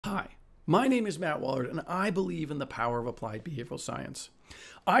Hi, my name is Matt Wallard, and I believe in the power of applied behavioral science.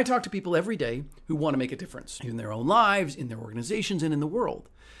 I talk to people every day who want to make a difference in their own lives, in their organizations, and in the world.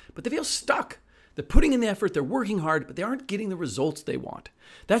 But they feel stuck. They're putting in the effort, they're working hard, but they aren't getting the results they want.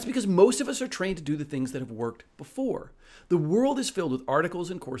 That's because most of us are trained to do the things that have worked before. The world is filled with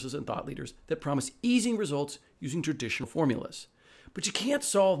articles and courses and thought leaders that promise easy results using traditional formulas. But you can't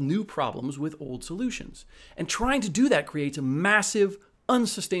solve new problems with old solutions. And trying to do that creates a massive,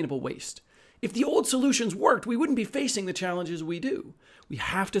 unsustainable waste. If the old solutions worked, we wouldn't be facing the challenges we do. We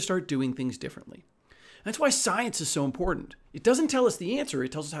have to start doing things differently. That's why science is so important. It doesn't tell us the answer,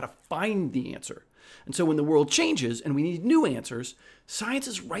 it tells us how to find the answer. And so when the world changes and we need new answers, science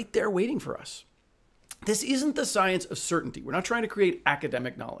is right there waiting for us. This isn't the science of certainty. We're not trying to create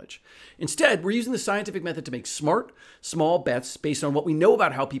academic knowledge. Instead, we're using the scientific method to make smart, small bets based on what we know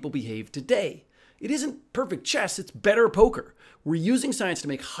about how people behave today. It isn't perfect chess, it's better poker. We're using science to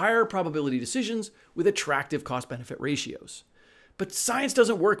make higher probability decisions with attractive cost-benefit ratios. But science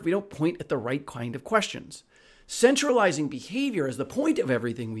doesn't work if we don't point at the right kind of questions. Centralizing behavior as the point of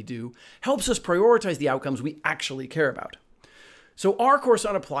everything we do helps us prioritize the outcomes we actually care about. So our course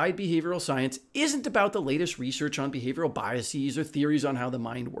on applied behavioral science isn't about the latest research on behavioral biases or theories on how the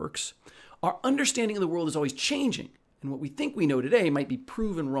mind works. Our understanding of the world is always changing, and what we think we know today might be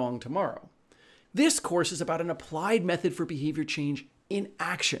proven wrong tomorrow. This course is about an applied method for behavior change in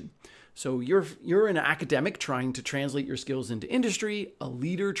action. So you're an academic trying to translate your skills into industry, a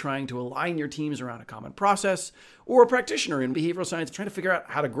leader trying to align your teams around a common process, or a practitioner in behavioral science trying to figure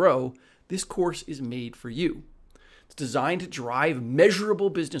out how to grow. This course is made for you. It's designed to drive measurable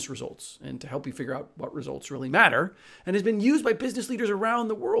business results and to help you figure out what results really matter, and has been used by business leaders around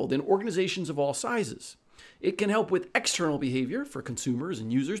the world in organizations of all sizes. It can help with external behavior for consumers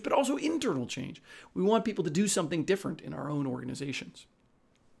and users, but also internal change. We want people to do something different in our own organizations.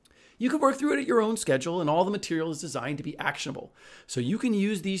 You can work through it at your own schedule, and all the material is designed to be actionable. So you can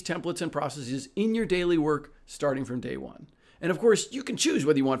use these templates and processes in your daily work starting from day one. And of course, you can choose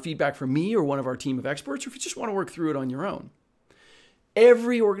whether you want feedback from me or one of our team of experts, or if you just want to work through it on your own.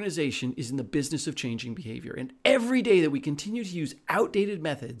 Every organization is in the business of changing behavior, and every day that we continue to use outdated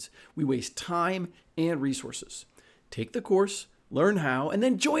methods, we waste time and resources. Take the course, learn how, and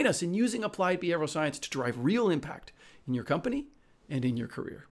then join us in using applied behavioral science to drive real impact in your company and in your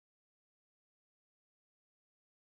career.